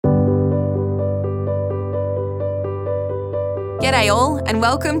G'day all, and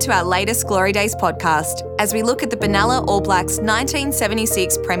welcome to our latest Glory Days podcast as we look at the Benalla All Blacks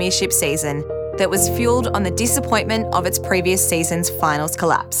 1976 premiership season that was fueled on the disappointment of its previous season's finals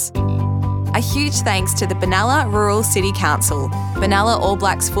collapse. A huge thanks to the Benalla Rural City Council, Benalla All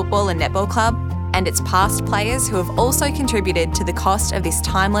Blacks Football and Netball Club, and its past players who have also contributed to the cost of this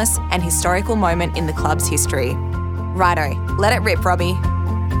timeless and historical moment in the club's history. Righto, let it rip, Robbie.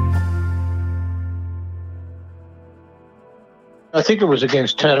 I think it was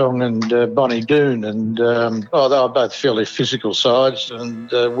against Tattong and Bonnie Doon, and they were both fairly physical sides, and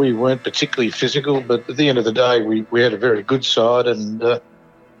we weren't particularly physical, but at the end of the day, we had a very good side, and it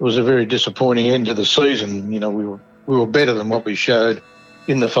was a very disappointing end to the season. You know, we were better than what we showed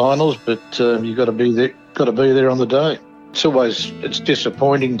in the finals, but you've got to be there on the day. It's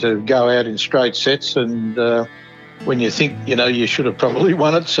disappointing to go out in straight sets, and when you think you should have probably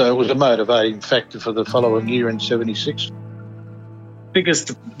won it, so it was a motivating factor for the following year in '76.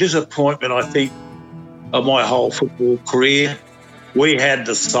 Biggest disappointment, I think, of my whole football career. We had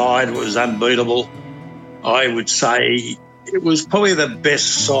the side, it was unbeatable. I would say it was probably the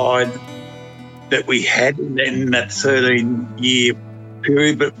best side that we had in that 13-year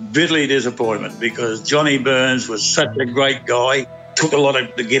period, but bitterly disappointment because Johnny Burns was such a great guy. Took a lot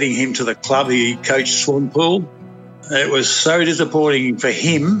of getting him to the club. He coached Swanpool. It was so disappointing for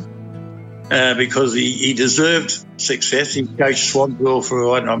him because he deserved success. He coached Swanpool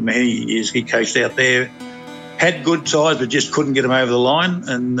for I don't know how many years he coached out there. Had good sides but just couldn't get him over the line,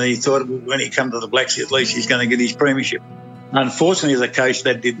 and he thought when he come to the Blacks at least he's going to get his premiership. Unfortunately, as a coach,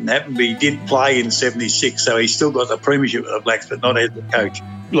 that didn't happen, but he did play in '76, so he still got the premiership with the Blacks, but not as a coach.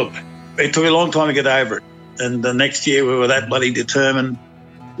 Look, it took a long time to get over it, and the next year we were that bloody determined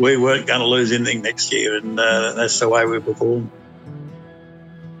we weren't going to lose anything next year, and that's the way we performed.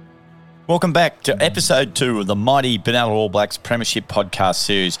 Welcome back to episode 2 of the mighty Benalla All Blacks Premiership podcast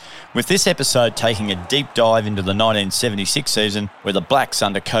series, with this episode taking a deep dive into the 1976 season where the Blacks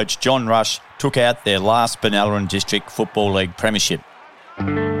under coach John Rush took out their last Benalla and District Football League premiership.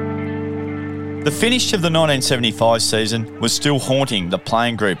 The finish of the 1975 season was still haunting the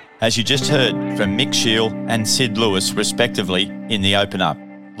playing group, as you just heard from Mick Shield and Sid Lewis respectively in the open-up,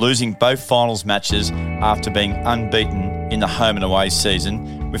 losing both finals matches after being unbeaten in the home and away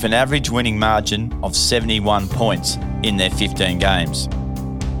season with an average winning margin of 71 points in their 15 games.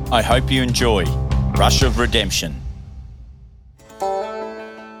 I hope you enjoy Rush of Redemption.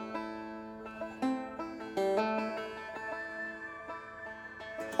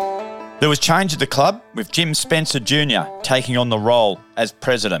 There was change at the club, with Jim Spencer Jr. taking on the role as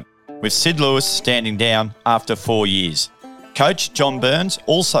president, with Sid Lewis standing down after 4 years. Coach John Burns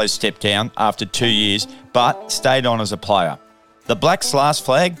also stepped down after 2 years, but stayed on as a player. The Blacks' last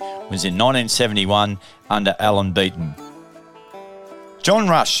flag was in 1971 under unbeaten. John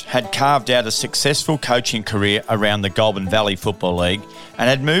Rush had carved out a successful coaching career around the Goulburn Valley Football League and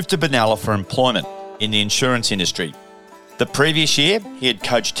had moved to Benalla for employment in the insurance industry. The previous year, he had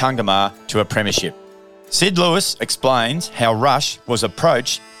coached Tungamar to a premiership. Sid Lewis explains how Rush was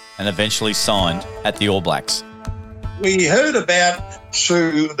approached and eventually signed at the All Blacks. We heard about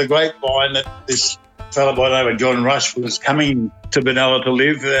through the grapevine that this fellow by the name of John Rush was coming to Benalla to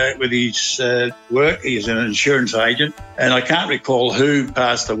live with his work. He's an insurance agent, and I can't recall who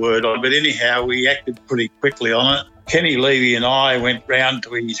passed the word on, but anyhow, we acted pretty quickly on it. Kenny Levy and I went round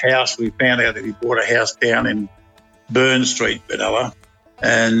to his house. We found out that he bought a house down in Burn Street, Benalla,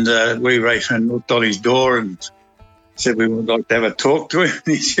 and we raced and looked on his door and said we would like to have a talk to him.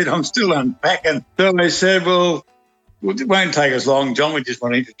 He said, I'm still unpacking. So I said, well, it won't take us long, John. We just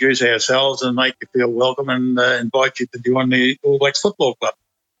want to introduce ourselves and make you feel welcome and invite you to join the All Blacks Football Club.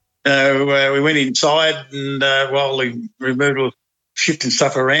 We went inside and while the removal was shifting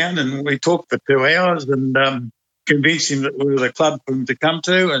stuff around, and we talked for 2 hours and convinced him that we were the club for him to come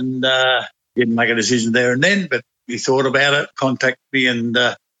to, and didn't make a decision there and then, but he thought about it, contacted me, and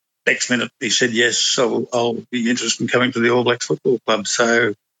next minute he said, yes, so I'll be interested in coming to the All Blacks Football Club,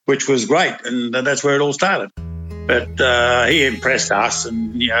 so which was great, and that's where it all started. But he impressed us,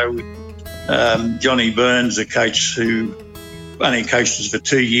 and, Johnny Burns, the coach who only coached us for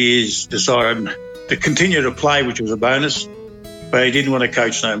 2 years, decided to continue to play, which was a bonus, but he didn't want to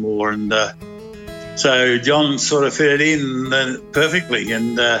coach no more. And so John sort of fitted in perfectly,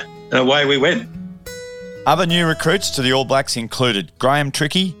 and away we went. Other new recruits to the All Blacks included Graham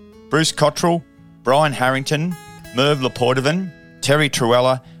Trickey, Bruce Cottrell, Brian Harrington, Merv Laportovan, Terry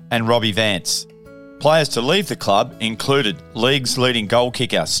Truella and Robbie Vance. Players to leave the club included league's leading goal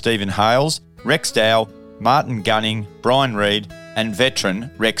kicker Stephen Hales, Rex Dow, Martin Gunning, Brian Reid and veteran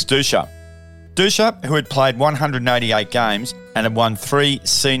Rex Dusha. Dusha, who had played 188 games and had won 3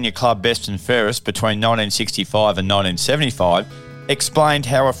 senior club best and fairest between 1965 and 1975, explained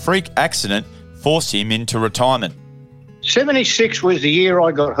how a freak accident forced him into retirement. 76 was the year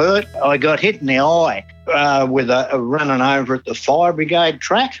I got hurt. I got hit in the eye with a running over at the fire brigade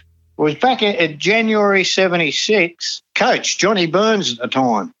track. It was back in January 76. Coach Johnny Burns at the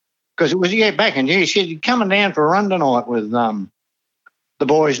time, because it was back in he said, "You're coming down for a run tonight with the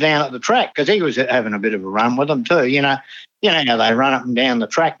boys down at the track," because he was having a bit of a run with them too. You know how they run up and down the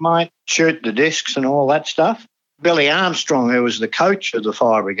track, mate, shoot the discs and all that stuff. Billy Armstrong, who was the coach of the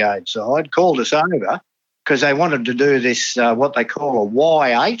fire brigade side, called us over because they wanted to do this, what they call a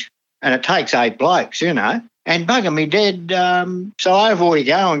Y8, and it takes 8 blokes, and bugging me dead. So over we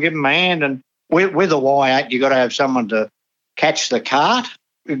go and give them a hand, and with a Y8, you've got to have someone to catch the cart,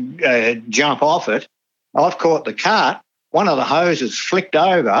 jump off it. I've caught the cart. One of the hoses flicked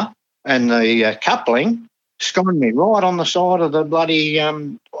over and the coupling sconed me right on the side of the bloody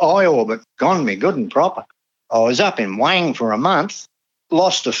eye orbit, gone me good and proper. I was up in Wang for a month,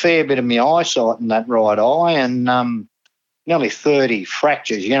 lost a fair bit of my eyesight in that right eye, and nearly 30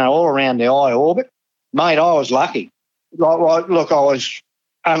 fractures, all around the eye orbit. Mate, I was lucky. Look, I was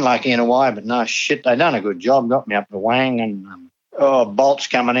unlucky in a way, but no shit, they done a good job, got me up to Wang, and bolts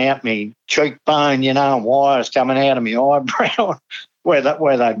coming out me cheekbone, and wires coming out of my eyebrow where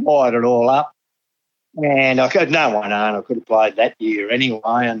they'd wired it all up. And I could have played that year anyway,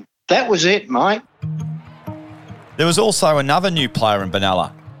 and that was it, mate. There was also another new player in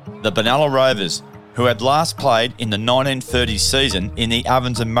Benalla, the Benalla Rovers, who had last played in the 1930 season in the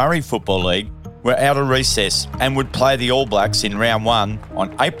Ovens and Murray Football League, were out of recess and would play the All Blacks in round 1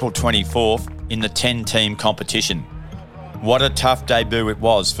 on April 24th in the 10-team competition. What a tough debut it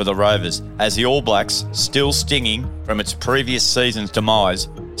was for the Rovers, as the All Blacks, still stinging from its previous season's demise,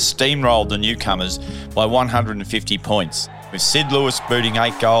 steamrolled the newcomers by 150 points, with Sid Lewis booting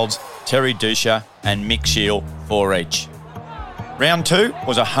 8 goals, Terry Dusha and Mick Shield 4 each. Round 2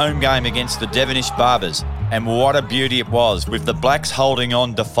 was a home game against the Devonish Barbers, and what a beauty it was, with the Blacks holding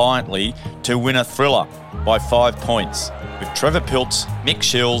on defiantly to win a thriller by 5 points, with Trevor Piltz, Mick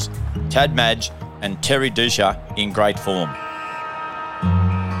Shields, Tad Madge and Terry Dusha in great form.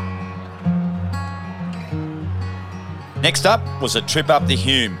 Next up was a trip up the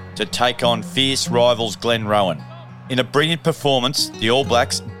Hume to take on fierce rivals Glenrowan. In a brilliant performance, the All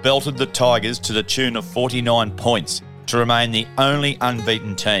Blacks belted the Tigers to the tune of 49 points to remain the only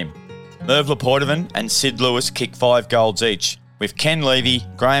unbeaten team. Merv Lapoitovan and Sid Lewis kicked 5 goals each, with Ken Levy,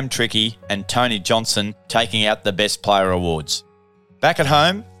 Graham Trickey and Tony Johnson taking out the Best Player awards. Back at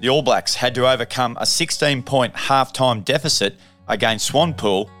home, the All Blacks had to overcome a 16-point half-time deficit against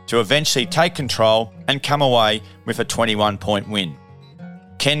Swanpool to eventually take control and come away with a 21-point win.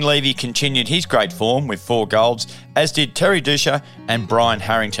 Ken Levy continued his great form with 4 goals, as did Terry Dusha and Brian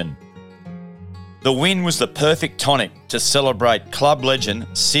Harrington. The win was the perfect tonic to celebrate club legend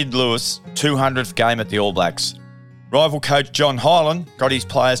Sid Lewis' 200th game at the All Blacks. Rival coach John Hyland got his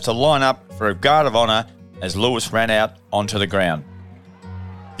players to line up for a guard of honour as Lewis ran out onto the ground.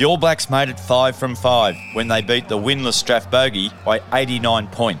 The All Blacks made it 5 from 5 when they beat the winless Strathbogie by 89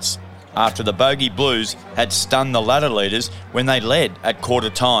 points, after the Bogey Blues had stunned the ladder leaders when they led at quarter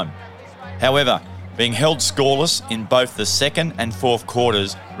time. However, being held scoreless in both the second and fourth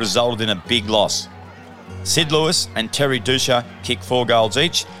quarters resulted in a big loss. Sid Lewis and Terry Dusha kicked 4 goals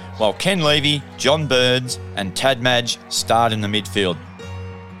each, while Ken Levy, John Burns and Tad Madge starred in the midfield.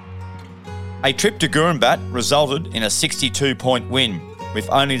 A trip to Gurumbat resulted in a 62-point win, with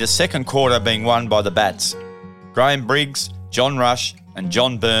only the second quarter being won by the Bats. Graham Briggs, John Rush and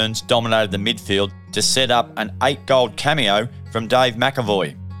John Burns dominated the midfield to set up an 8-goal cameo from Dave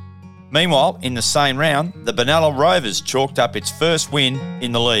McAvoy. Meanwhile, in the same round, the Benalla Rovers chalked up its first win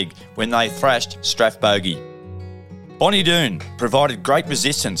in the league when they thrashed Strathbogie. Bonnie Doon provided great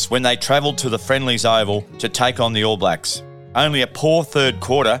resistance when they travelled to the Friendlies Oval to take on the All Blacks. Only a poor third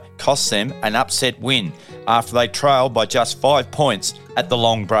quarter cost them an upset win after they trailed by just 5 points at the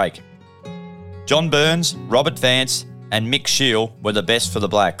long break. John Burns, Robert Vance and Mick Shield were the best for the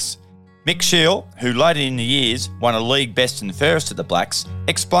Blacks. Mick Shield, who later in the years won a league best and fairest at the Blacks,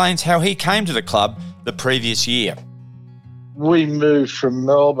 explains how he came to the club the previous year. We moved from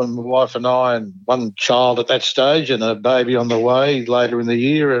Melbourne, my wife and I, and one child at that stage and a baby on the way later in the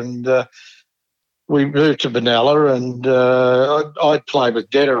year, and we moved to Benalla, and I'd played with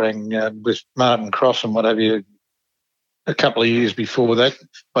Dettering, with Martin Cross and what have you, a couple of years before that.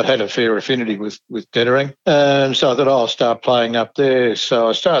 I'd had a fair affinity with Dettering, so I thought I'll start playing up there. So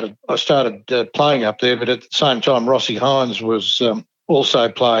I started playing up there, but at the same time, Rossi Hines was also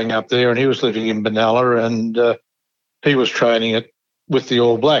playing up there, and he was living in Benalla, and he was training with the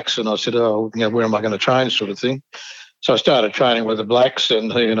All Blacks. And I said, where am I going to train, sort of thing. So I started training with the Blacks,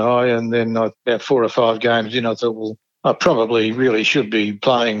 and he and I, and then about 4 or 5 games in, I thought, well, I probably really should be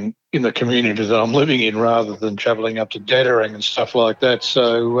playing in the community that I'm living in rather than travelling up to Dettering and stuff like that.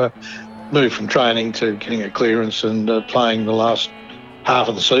 So moved from training to getting a clearance and playing the last half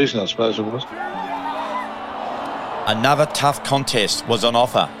of the season, I suppose it was. Another tough contest was on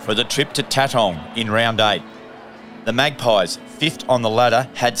offer for the trip to Tatong in round 8. The Magpies, 5th on the ladder,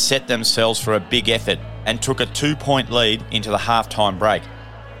 had set themselves for a big effort and took a 2-point lead into the half-time break.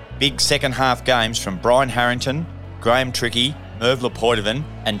 Big second-half games from Brian Harrington, Graham Trickey, Merv Lepoitovan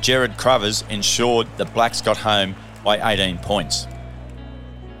and Gerard Crovers ensured the Blacks got home by 18 points.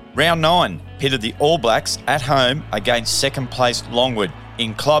 Round 9 pitted the All Blacks at home against second-placed Longwood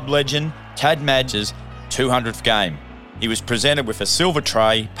in club legend Tad Madge's 200th game. He was presented with a silver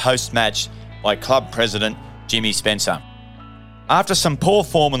tray post-match by club president Jimmy Spencer. After some poor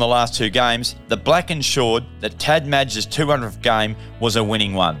form in the last 2 games, the Black ensured that Tad Madge's 200th game was a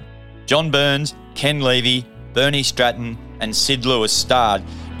winning one. John Burns, Ken Levy, Bernie Stratton and Sid Lewis starred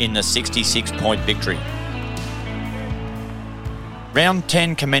in the 66-point victory. Round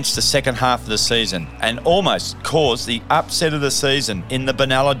 10 commenced the second half of the season and almost caused the upset of the season in the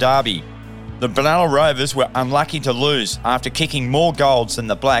Benalla Derby. The Benalla Rovers were unlucky to lose after kicking more goals than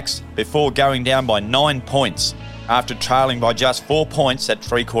the Blacks before going down by 9 points after trailing by just 4 points at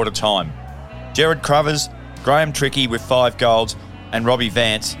three-quarter time. Gerard Crovers, Graham Trickey with 5 goals and Robbie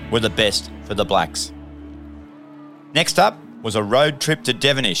Vance were the best for the Blacks. Next up was a road trip to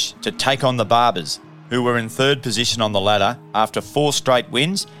Devonish to take on the Barbers, who were in 3rd position on the ladder after 4 straight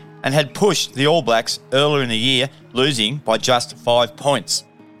wins and had pushed the All Blacks earlier in the year, losing by just 5 points.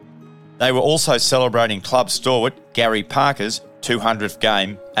 They were also celebrating club stalwart Gary Parker's 200th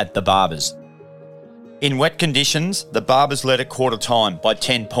game at the Barbers. In wet conditions, the Barbers led at quarter time by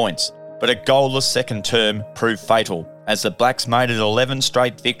 10 points, but a goalless second term proved fatal as the Blacks made it 11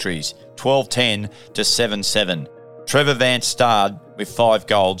 straight victories, 12-10 to 7-7. Trevor Vance starred with 5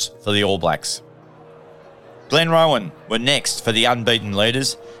 goals for the All Blacks. Glenrowan were next for the unbeaten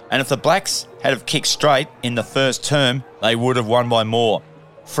leaders, and if the Blacks had have kicked straight in the first term, they would have won by more.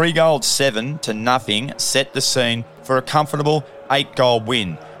 3 goals 7-0 set the scene for a comfortable 8-goal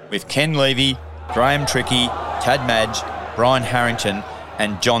win, with Ken Levy, Graham Trickey, Tad Madge, Brian Harrington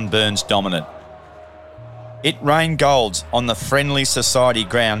and John Burns dominant. It rained goals on the Friendly Society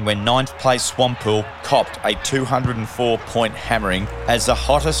ground when 9th place Swampool copped a 204-point hammering as the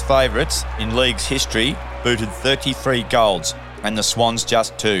hottest favourites in league's history booted 33 goals and the Swans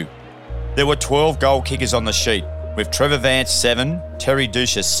just 2. There were 12 goal kickers on the sheet, with Trevor Vance 7, Terry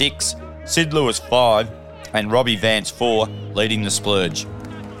Dusha 6, Sid Lewis 5 and Robbie Vance 4 leading the splurge.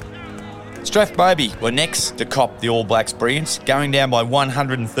 Strathbogie were next to cop the All Blacks' brilliance, going down by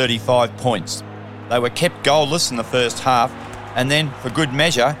 135 points. They were kept goalless in the first half and then, for good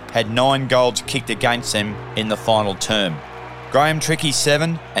measure, had 9 goals kicked against them in the final term. Graham Trickey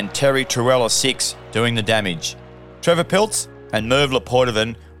 7 and Terry Truella 6 doing the damage. Trevor Piltz and Merv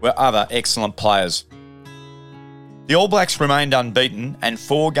Lepoitovan were other excellent players. The All Blacks remained unbeaten and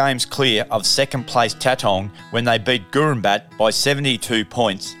 4 games clear of second place Tatong when they beat Gurumbat by 72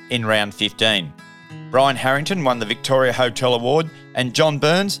 points in round 15. Brian Harrington won the Victoria Hotel Award and John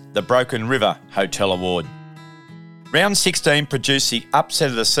Burns the Broken River Hotel Award. Round 16 produced the upset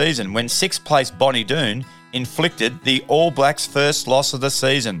of the season when 6th place Bonnie Doon inflicted the All Blacks' first loss of the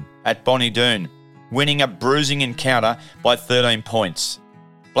season at Bonnie Doon, winning a bruising encounter by 13 points.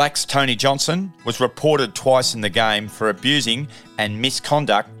 Blacks' Tony Johnson was reported twice in the game for abusing and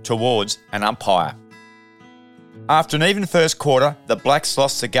misconduct towards an umpire. After an even first quarter, the Blacks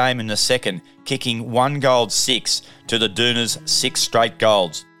lost the game in the second, kicking 1 goal 6 to the Dooners' 6 straight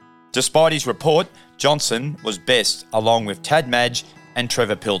goals. Despite his report, Johnson was best along with Tad Madge and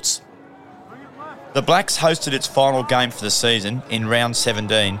Trevor Piltz. The Blacks hosted its final game for the season in round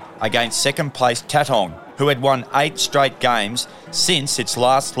 17 against second place Tatong, who had won 8 straight games since its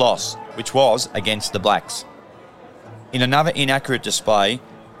last loss, which was against the Blacks. In another inaccurate display,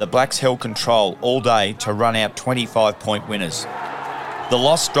 the Blacks held control all day to run out 25-point winners. The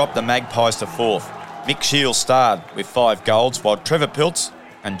loss dropped the Magpies to 4th. Mick Shields starred with 5 goals, while Trevor Piltz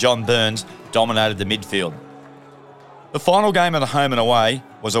and John Burns dominated the midfield. The final game of the home and away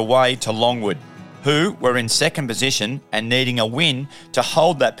was away to Longwood, who were in second position and needing a win to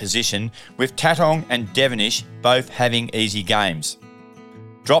hold that position, with Tatong and Devonish both having easy games.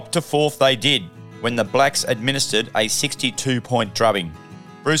 Dropped to 4th they did when the Blacks administered a 62-point drubbing.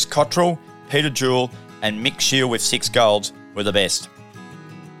 Bruce Cottrell, Peter Jewell and Mick Shield with 6 goals were the best.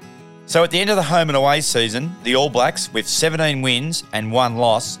 So at the end of the home and away season, the All Blacks, with 17 wins and 1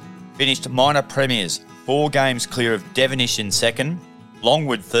 loss, finished minor premiers, 4 games clear of Devonish in second,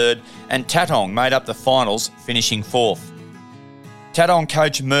 Longwood third, and Tatong made up the finals, finishing 4th. Tatong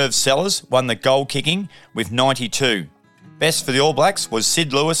coach Merv Sellers won the goal kicking with 92. Best for the All Blacks was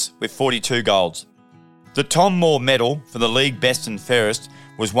Sid Lewis with 42 goals. The Tom Moore medal for the league best and fairest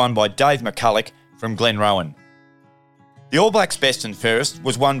was won by Dave McCulloch from Glenrowan. The All Blacks best and fairest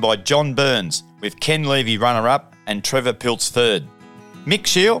was won by John Burns, with Ken Levy runner-up and Trevor Piltz third. Mick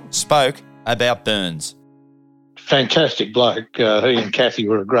Shield spoke about Burns. Fantastic bloke. He and Kathy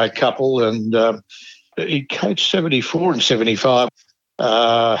were a great couple, and he coached 74 and 75,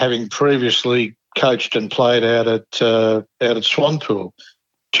 having previously coached and played out at Swanpool.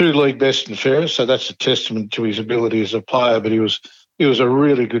 2 league best and fairest, so that's a testament to his ability as a player. But he was a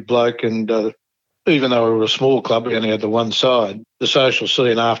really good bloke, and even though we were a small club, we only had the one side. The social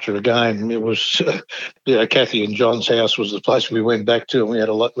scene after a game, it was, Kathy and John's house was the place we went back to, and we had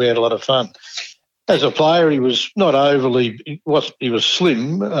a lot of fun. As a player, he was not overly. He was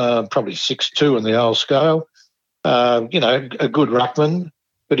slim, probably 6'2" on the old scale. A good ruckman,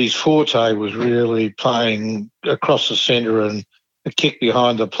 but his forte was really playing across the centre and a kick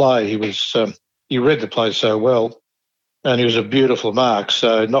behind the play. He read the play so well, and he was a beautiful mark.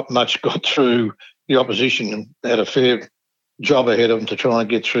 So not much got through the opposition, and had a fair job ahead of him to try and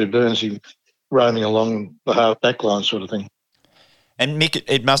get through Burnsy, roaming along the half back line sort of thing. And Mick,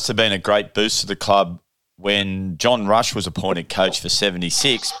 it must have been a great boost to the club when John Rush was appointed coach for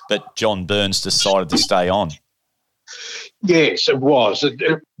 76, but John Burns decided to stay on. Yes, it was.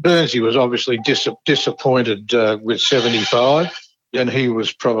 Burnsy was obviously disappointed with 75, and he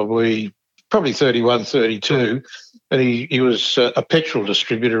was probably 31, 32, and he was a petrol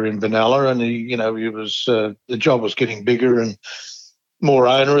distributor in Benalla, and he was the job was getting bigger and more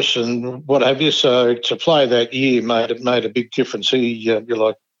onerous and what have you. So to play that year made a big difference. Sid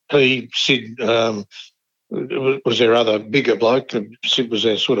was their other bigger bloke. Sid was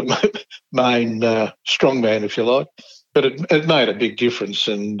their sort of main strongman, if you like. But it made a big difference,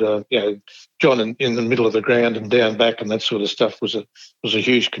 and John in the middle of the ground and down back and that sort of stuff was a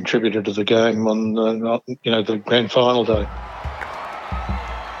huge contributor to the game on the grand final day.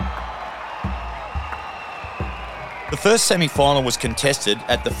 The first semi-final was contested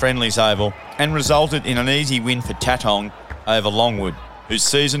at the Friendlies Oval and resulted in an easy win for Tatong over Longwood, whose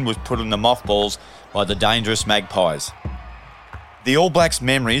season was put in the mothballs by the dangerous Magpies. The All Blacks'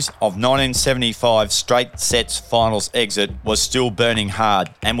 memories of 1975 straight sets finals exit was still burning hard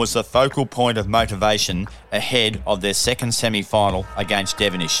and was the focal point of motivation ahead of their second semi-final against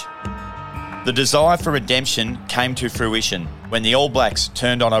Devonish. The desire for redemption came to fruition when the All Blacks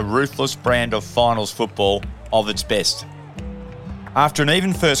turned on a ruthless brand of finals football of its best. After an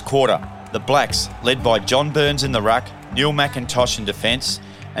even first quarter, the Blacks, led by John Burns in the ruck, Neil McIntosh in defence,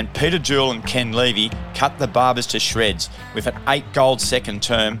 and Peter Jewell and Ken Levy cut the Barbers to shreds with an 8-goal second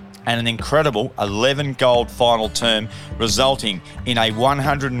term and an incredible 11-goal final term, resulting in a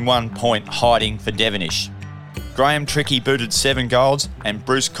 101-point hiding for Devonish. Graham Trickey booted 7 goals and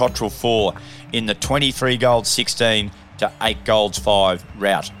Bruce Cottrell 4 in the 23-goal 16 to 8 goals 5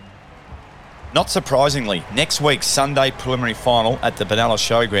 rout. Not surprisingly, next week's Sunday preliminary final at the Benalla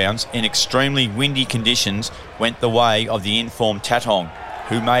Showgrounds in extremely windy conditions went the way of the informed Tatong,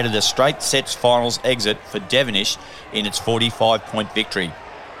 who made it a straight sets finals exit for Devonish in its 45-point victory,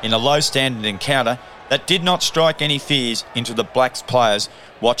 in a low-standard encounter that did not strike any fears into the Blacks players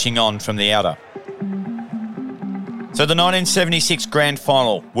watching on from the outer. So the 1976 Grand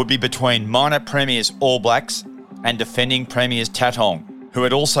Final would be between minor premiers All Blacks and defending premiers Tatong, who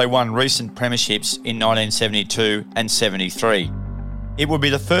had also won recent premierships in 1972 and 73. It would be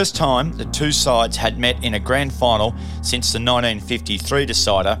the first time the two sides had met in a grand final since the 1953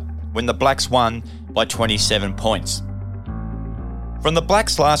 decider, when the Blacks won by 27 points. From the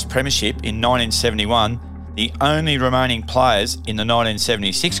Blacks' last premiership in 1971, the only remaining players in the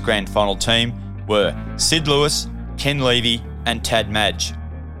 1976 grand final team were Sid Lewis, Ken Levy and Tad Madge.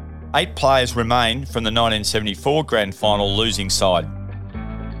 8 players remain from the 1974 grand final losing side.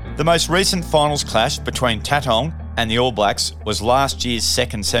 The most recent finals clash between Tatong and the All Blacks was last year's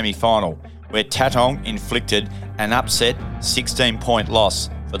second semi-final, where Tatong inflicted an upset 16-point loss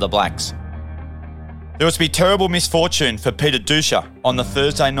for the Blacks. There was to be terrible misfortune for Peter Dusha on the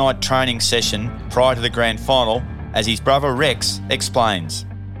Thursday night training session prior to the grand final, as his brother Rex explains.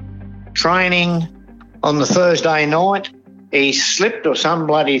 Training on the Thursday night, he slipped or some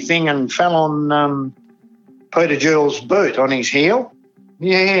bloody thing and fell on Peter Jewell's boot on his heel.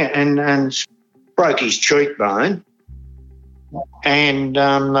 Yeah, and broke his cheekbone. and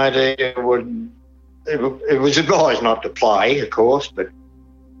it was advised not to play, of course, but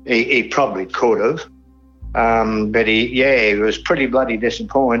he probably could have. But he was pretty bloody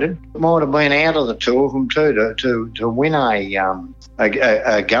disappointed. Might have been out of the two of them too to win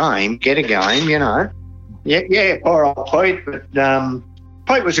a game, get a game, you know. Yeah, poor old Pete, but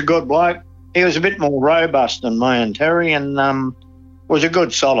Pete was a good bloke. He was a bit more robust than me and Terry, and was a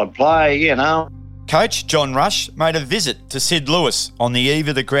good solid player, you know. Coach John Rush made a visit to Sid Lewis on the eve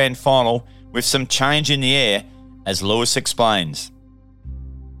of the grand final with some change in the air, as Lewis explains.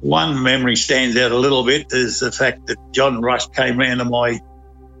 One memory stands out a little bit is the fact that John Rush came round to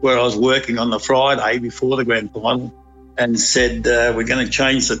where I was working on the Friday before the grand final and said, we're going to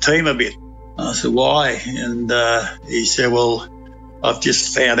change the team a bit. I said, why? And he said, well, I've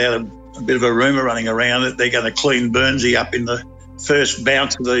just found out a bit of a rumour running around that they're going to clean Burnsy up in the first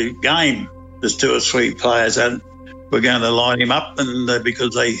bounce of the game. There's 2 or 3 players and we're going to line him up, and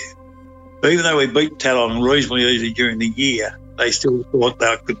because even though we beat Talon reasonably easily during the year, they still thought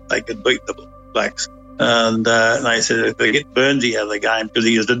they could beat the Blacks. And they said if they get Burnsy out of the game, because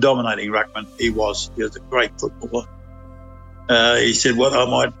he was the dominating ruckman, he was a great footballer. He said what I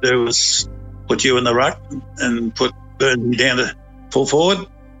might do is put you in the ruck and put Burnsy down to full forward.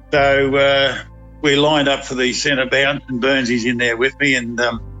 So we lined up for the centre bounce, and Burnsy's in there with me, and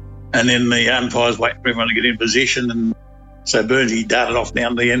then the umpires wait for everyone to get in position, and so Burnsy darted off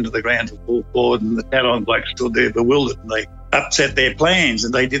down the end of the ground to full forward, and the Talon blokes stood there bewildered, and they upset their plans,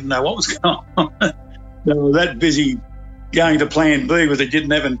 and they didn't know what was going on. They were that busy going to plan B, which they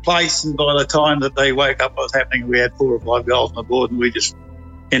didn't have in place, and by the time that they woke up what was happening, we had 4 or 5 goals on the board, and we just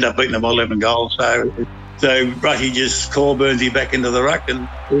ended up beating them by 11 goals. So Rushy just called Burnsy back into the ruck, and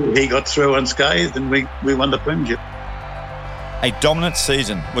he got through unscathed, and we won the premiership. A dominant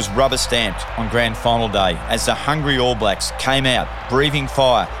season was rubber-stamped on grand final day as the hungry All Blacks came out breathing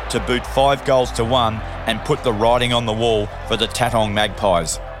fire to boot 5 goals to 1 and put the writing on the wall for the Tatong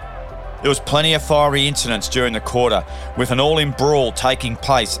Magpies. There was plenty of fiery incidents during the quarter, with an all-in brawl taking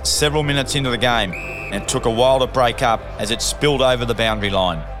place several minutes into the game, and it took a while to break up as it spilled over the boundary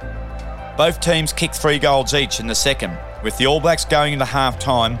line. Both teams kicked 3 goals each in the second, with the All Blacks going into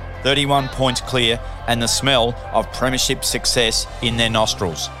half-time 31 points clear and the smell of premiership success in their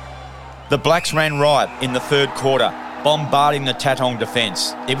nostrils. The Blacks ran riot in the third quarter, bombarding the Tatong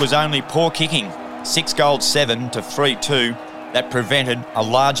defence. It was only poor kicking, 6 goals 7 to 3-2, that prevented a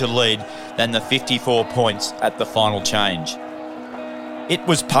larger lead than the 54 points at the final change. It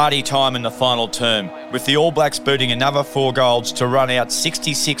was party time in the final term, with the All Blacks booting another 4 goals to run out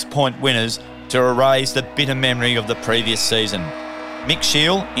 66-point winners to erase the bitter memory of the previous season. Mick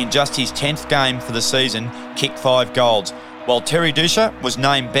Shiel, in just his 10th game for the season, kicked 5 goals, while Terry Dusha was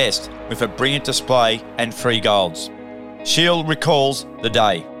named best with a brilliant display and 3 goals. Shiel recalls the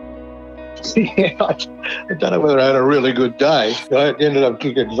day. Yeah, I don't know whether I had a really good day. I ended up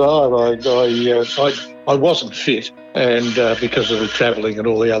kicking 5. I wasn't fit, and because of the travelling and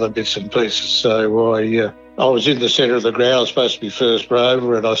all the other bits and pieces, so I was in the centre of the ground. I was supposed to be first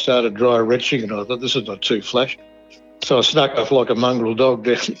rover, and I started dry retching, and I thought, this is not too flash. So I snuck off like a mongrel dog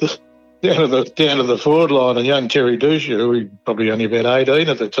down to the forward line, and young Terry Douche, who was probably only about 18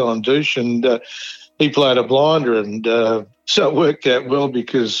 at the time, Douche, and he played a blinder, and so it worked out well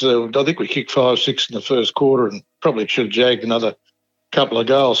because I think we kicked 5-6 in the first quarter and probably should have jagged another couple of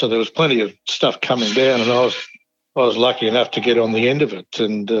goals. So there was plenty of stuff coming down, and I was lucky enough to get on the end of it,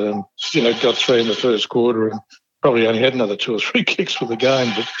 and got 3 in the first quarter, and probably only had another 2 or 3 kicks for the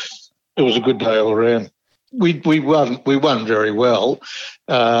game, but it was a good day all around. We won very well.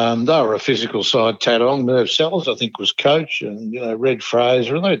 They were a physical side. Tatong, Merv Sellers, I think, was coach, and Red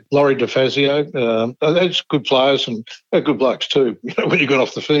Fraser, and they had Laurie DeFazio. Those good players, and they're good blokes too. When you got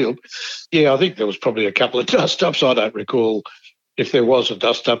off the field, I think there was probably a couple of dust ups. I don't recall if there was a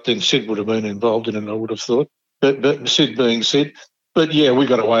dust up. Then Sid would have been involved in it, I would have thought. But Sid being Sid. But we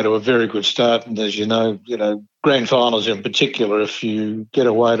got away to a very good start, and as you know, grand finals in particular, if you get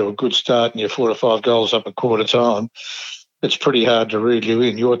away to a good start and you're 4 or 5 goals up at quarter time, it's pretty hard to reel you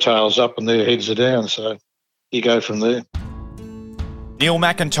in. Your tail's up and their heads are down, so you go from there. Neil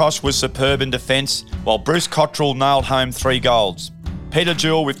McIntosh was superb in defence, while Bruce Cottrell nailed home 3 goals. Peter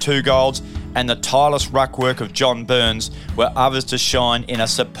Jewell with 2 goals, and the tireless ruck work of John Burns were others to shine in a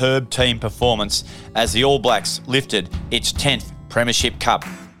superb team performance as the All Blacks lifted its 10th Premiership Cup.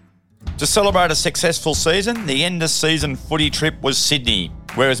 To celebrate a successful season, the end-of-season footy trip was Sydney,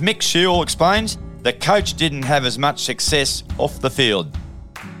 where, as Mick Shiel explains, the coach didn't have as much success off the field.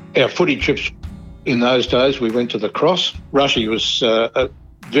 Our footy trips in those days, we went to the Cross. Rushy was a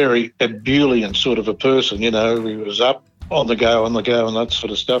very ebullient sort of a person, he was up on the go and that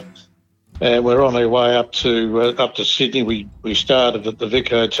sort of stuff. And we're on our way up to Sydney. We started at the Vic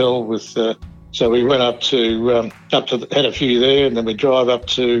Hotel with, so we went up to had a few there, and then we drive up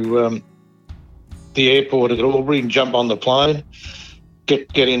to the airport at Albury and jump on the plane,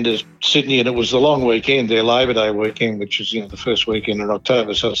 get into Sydney, and it was the long weekend, their Labor Day weekend, which is the first weekend in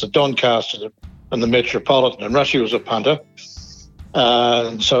October. So it's the Doncaster and the Metropolitan, and Rushy was a punter.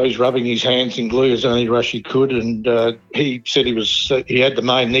 So he's rubbing his hands in glue as only Rushy could, and he said he had the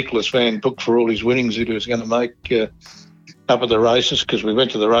main Nicholas van booked for all his winnings that he was going to make up at the races, because we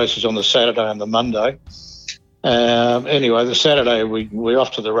went to the races on the Saturday and the Monday. Anyway, the Saturday we're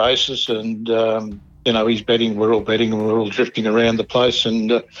off to the races, and he's betting, we're all betting, and we're all drifting around the place.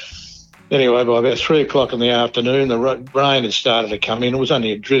 And anyway, by about 3 o'clock in the afternoon, the rain had started to come in. It was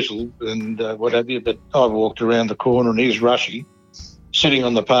only a drizzle and what have you, but I walked around the corner, and here's Rushy sitting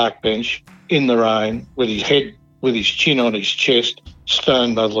on the park bench in the rain with his chin on his chest,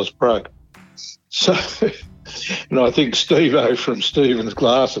 stone muzzlers broke. So, and I think Steve-O from Stephen's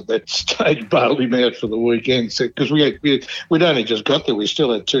Glass at that stage bailed him out for the weekend, because we'd only just got there. We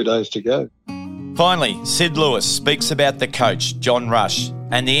still had 2 days to go. Finally, Sid Lewis speaks about the coach, John Rush,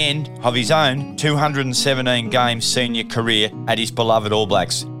 and the end of his own 217-game senior career at his beloved All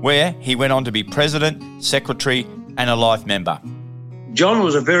Blacks, where he went on to be president, secretary and a life member. John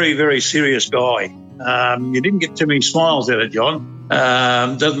was a very, very serious guy. You didn't get too many smiles out of John.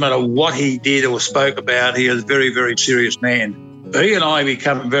 Doesn't matter what he did or spoke about, he was a very, very serious man. He and I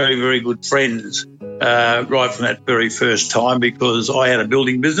became very, very good friends right from that very first time, because I had a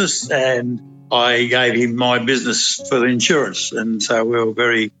building business and I gave him my business for the insurance, and so we were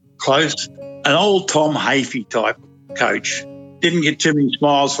very close. An old Tom Hafey type coach. Didn't get too many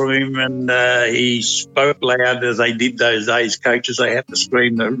smiles from him, and he spoke loud, as they did those days. Coaches, they had to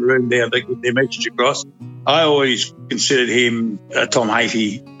scream the room down to get their message across. I always considered him Tom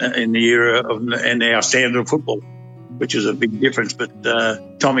Hafey in the era of and our standard of football, which is a big difference. But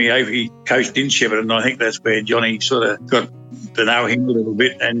Tommy Hafey coached in Shepparton, and I think that's where Johnny sort of got to know him a little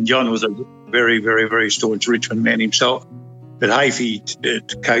bit. And John was a very, very, very staunch Richmond man himself. But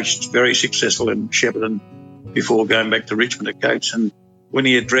Hafey coached very successful in Shepparton before going back to Richmond to coach. And when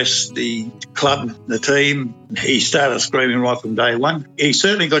he addressed the club, the team, he started screaming right from day one. He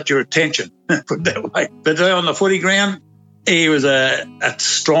certainly got your attention, put it that way. But on the footy ground, he was a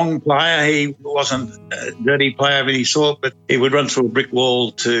strong player. He wasn't a dirty player of any sort, but he would run through a brick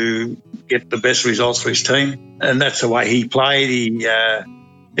wall to get the best results for his team. And that's the way he played.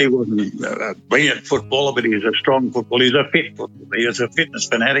 He wasn't a brilliant footballer, but he was a strong footballer. He was a fit footballer. He was a fitness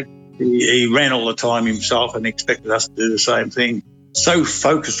fanatic. He ran all the time himself and expected us to do the same thing. So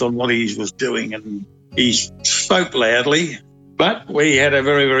focused on what he was doing, and he spoke loudly, but we had a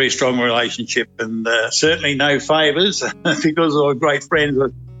very, very strong relationship, and certainly no favours because we were great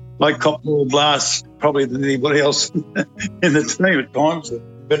friends. I copped more blasts probably than anybody else in the team at times.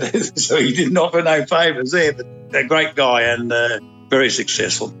 But so he didn't offer no favours there, but a great guy and very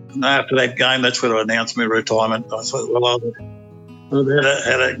successful. And after that game, that's when I announced my retirement. I thought, well, I've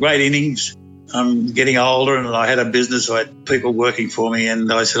had a great innings. I'm getting older, and I had a business. I had people working for me,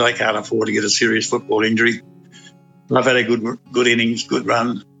 and I said I can't afford to get a serious football injury. I've had a good innings, good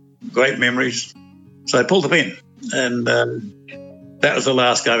run, great memories. So I pulled the pin, and that was the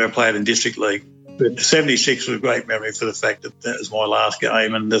last game I played in District League. But 76 was a great memory for the fact that that was my last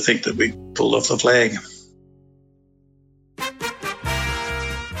game, and to think that we pulled off the flag.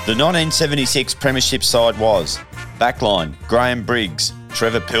 The 1976 premiership side was backline, Graham Briggs,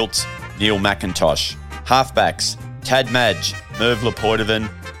 Trevor Piltz, Neil McIntosh. Halfbacks, Tad Madge, Merv Lepoitovan,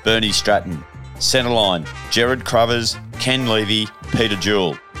 Bernie Stratton. Centreline, Gerard Crovers, Ken Levy, Peter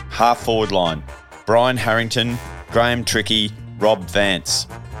Jewell. Half-forward line, Brian Harrington, Graham Trickey, Rob Vance.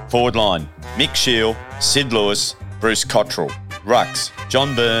 Forward line, Mick Shield, Sid Lewis, Bruce Cottrell. Rucks,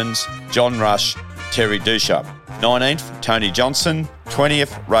 John Burns, John Rush, Terry Dushup. 19th, Tony Johnson.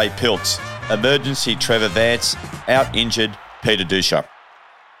 20th, Ray Piltz. Emergency, Trevor Vance. Out injured, Peter Dushup.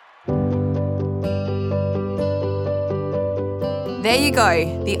 There you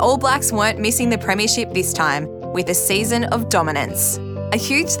go. The All Blacks weren't missing the premiership this time, with a season of dominance. A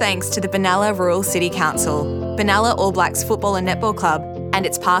huge thanks to the Benalla Rural City Council, Benalla All Blacks Football and Netball Club, and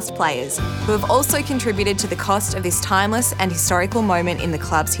its past players, who have also contributed to the cost of this timeless and historical moment in the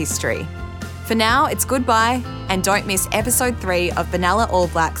club's history. For now, it's goodbye, and don't miss episode 3 of Benalla All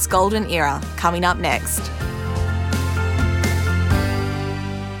Blacks Golden Era, coming up next.